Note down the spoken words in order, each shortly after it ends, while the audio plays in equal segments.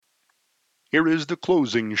Here is the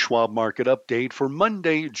closing Schwab market update for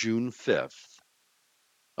Monday, June 5th.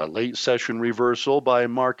 A late session reversal by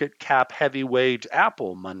market cap heavyweight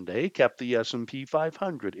Apple Monday kept the S&P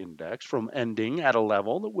 500 index from ending at a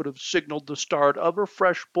level that would have signaled the start of a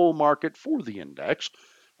fresh bull market for the index,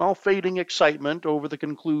 while fading excitement over the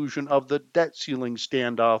conclusion of the debt ceiling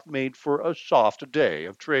standoff made for a soft day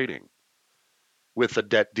of trading. With the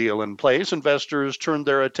debt deal in place, investors turned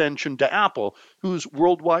their attention to Apple, whose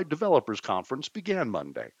Worldwide Developers Conference began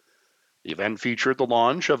Monday. The event featured the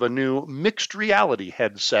launch of a new mixed reality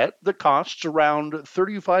headset that costs around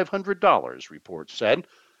 $3,500, reports said.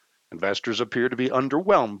 Investors appear to be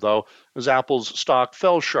underwhelmed, though, as Apple's stock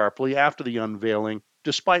fell sharply after the unveiling,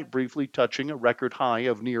 despite briefly touching a record high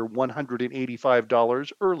of near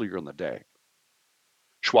 $185 earlier in the day.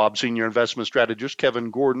 Schwab senior investment strategist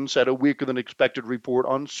Kevin Gordon said a weaker than expected report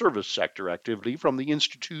on service sector activity from the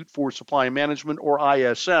Institute for Supply Management, or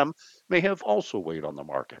ISM, may have also weighed on the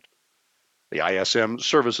market. The ISM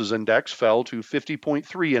Services Index fell to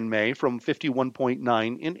 50.3 in May from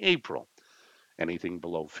 51.9 in April. Anything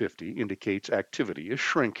below 50 indicates activity is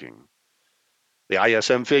shrinking. The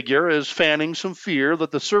ISM figure is fanning some fear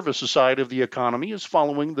that the services side of the economy is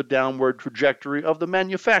following the downward trajectory of the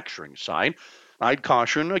manufacturing side. I'd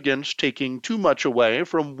caution against taking too much away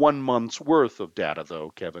from 1 month's worth of data, though,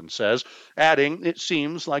 Kevin says, adding, it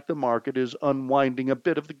seems like the market is unwinding a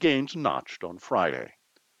bit of the gains notched on Friday.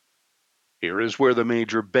 Here is where the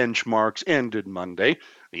major benchmarks ended Monday.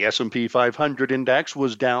 The S&P 500 index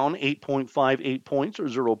was down 8.58 points, or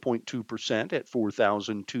 0.2%, at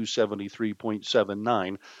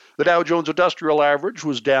 4,273.79. The Dow Jones Industrial Average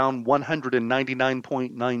was down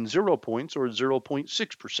 199.90 points, or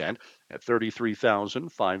 0.6%, at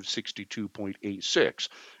 33,562.86.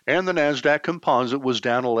 And the Nasdaq Composite was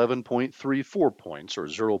down 11.34 points, or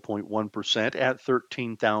 0.1%, at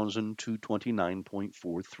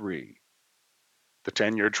 13,229.43. The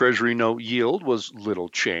 10-year Treasury note yield was little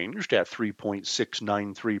changed at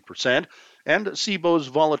 3.693%, and CBOE's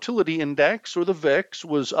volatility index, or the VIX,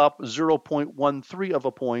 was up 0.13 of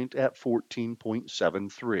a point at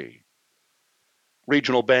 14.73.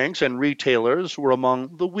 Regional banks and retailers were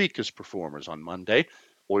among the weakest performers on Monday.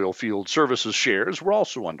 Oilfield services shares were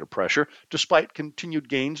also under pressure, despite continued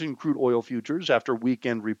gains in crude oil futures after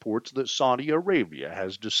weekend reports that Saudi Arabia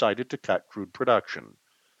has decided to cut crude production.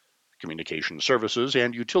 Communication services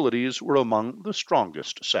and utilities were among the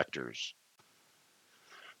strongest sectors.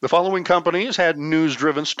 The following companies had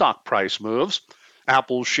news-driven stock price moves.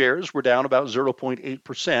 Apple shares were down about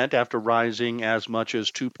 0.8% after rising as much as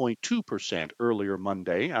 2.2% earlier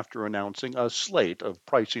Monday after announcing a slate of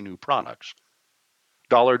pricey new products.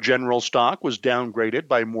 Dollar General stock was downgraded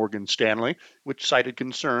by Morgan Stanley, which cited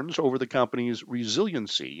concerns over the company's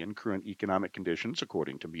resiliency in current economic conditions,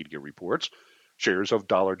 according to media reports. Shares of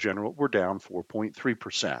Dollar General were down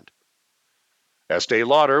 4.3%. Estee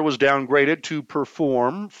Lauder was downgraded to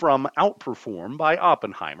perform from outperform by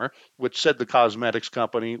Oppenheimer, which said the cosmetics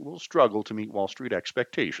company will struggle to meet Wall Street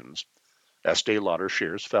expectations. Estee Lauder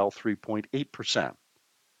shares fell 3.8%.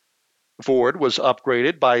 Ford was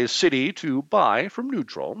upgraded by Citi to buy from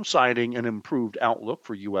neutral, citing an improved outlook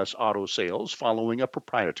for U.S. auto sales following a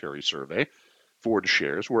proprietary survey. Ford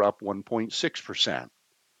shares were up 1.6%.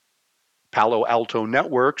 Palo Alto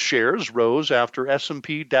Networks shares rose after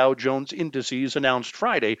S&P Dow Jones Indices announced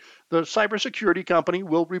Friday the cybersecurity company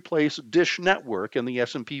will replace Dish Network in the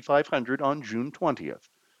S&P 500 on June 20th.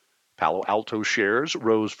 Palo Alto shares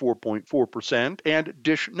rose 4.4% and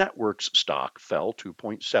Dish Network's stock fell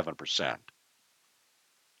 2.7%.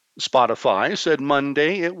 Spotify said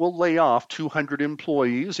Monday it will lay off 200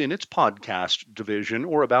 employees in its podcast division,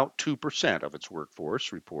 or about 2% of its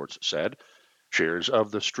workforce, reports said. Shares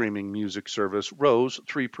of the streaming music service rose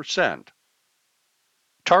 3%.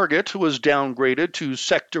 Target was downgraded to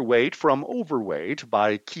sector weight from overweight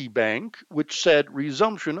by KeyBank, which said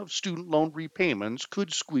resumption of student loan repayments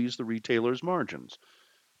could squeeze the retailer's margins.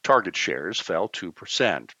 Target shares fell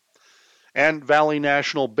 2%. And Valley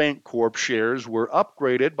National Bank Corp shares were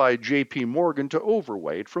upgraded by JP Morgan to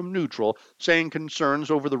overweight from neutral, saying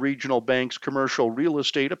concerns over the regional bank's commercial real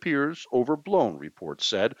estate appears overblown, reports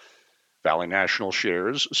said. Valley National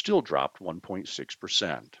shares still dropped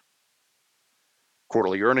 1.6%.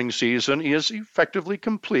 Quarterly earnings season is effectively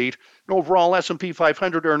complete. Overall, S&P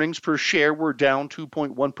 500 earnings per share were down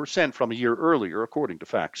 2.1% from a year earlier, according to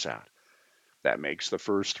FactSet. That makes the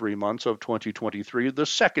first 3 months of 2023 the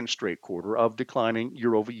second straight quarter of declining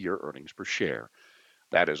year-over-year earnings per share.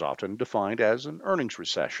 That is often defined as an earnings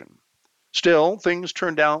recession. Still, things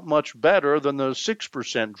turned out much better than the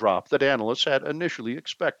 6% drop that analysts had initially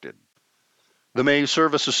expected. The May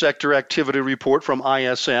services sector activity report from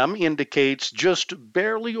ISM indicates just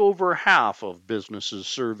barely over half of businesses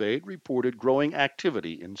surveyed reported growing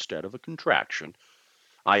activity instead of a contraction.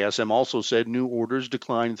 ISM also said new orders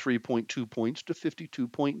declined 3.2 points to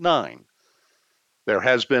 52.9. There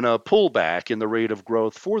has been a pullback in the rate of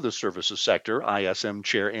growth for the services sector, ISM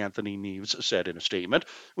Chair Anthony Neves said in a statement,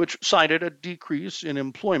 which cited a decrease in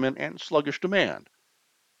employment and sluggish demand.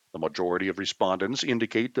 The majority of respondents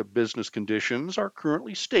indicate that business conditions are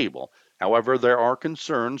currently stable. However, there are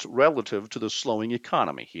concerns relative to the slowing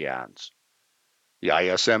economy, he adds. The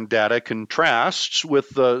ISM data contrasts with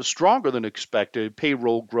the stronger than expected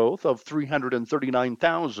payroll growth of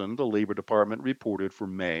 339,000 the Labor Department reported for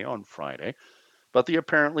May on Friday. But the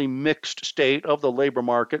apparently mixed state of the labor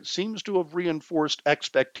market seems to have reinforced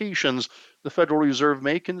expectations the Federal Reserve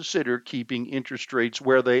may consider keeping interest rates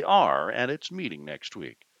where they are at its meeting next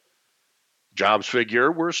week. Jobs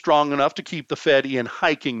figures were strong enough to keep the Fed in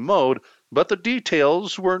hiking mode, but the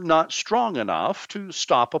details were not strong enough to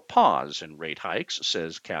stop a pause in rate hikes,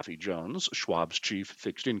 says Kathy Jones, Schwab's chief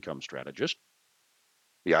fixed income strategist.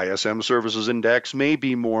 The ISM Services Index may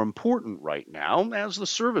be more important right now, as the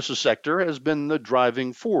services sector has been the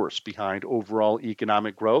driving force behind overall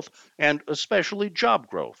economic growth and especially job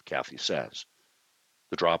growth, Kathy says.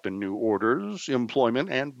 The drop in new orders, employment,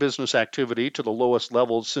 and business activity to the lowest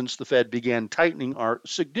levels since the Fed began tightening are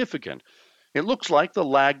significant. It looks like the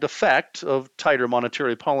lagged effect of tighter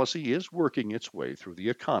monetary policy is working its way through the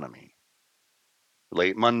economy.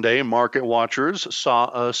 Late Monday, market watchers saw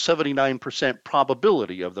a 79%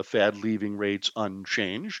 probability of the Fed leaving rates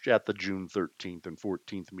unchanged at the June 13th and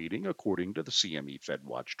 14th meeting, according to the CME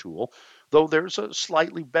FedWatch tool, though there's a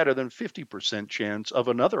slightly better than 50% chance of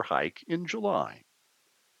another hike in July.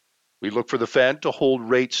 We look for the Fed to hold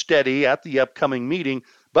rates steady at the upcoming meeting,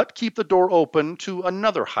 but keep the door open to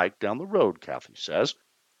another hike down the road, Kathy says.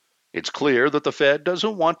 It's clear that the Fed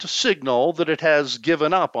doesn't want to signal that it has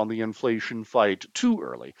given up on the inflation fight too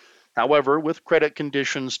early. However, with credit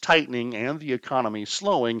conditions tightening and the economy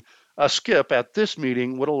slowing, a skip at this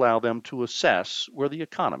meeting would allow them to assess where the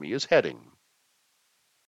economy is heading.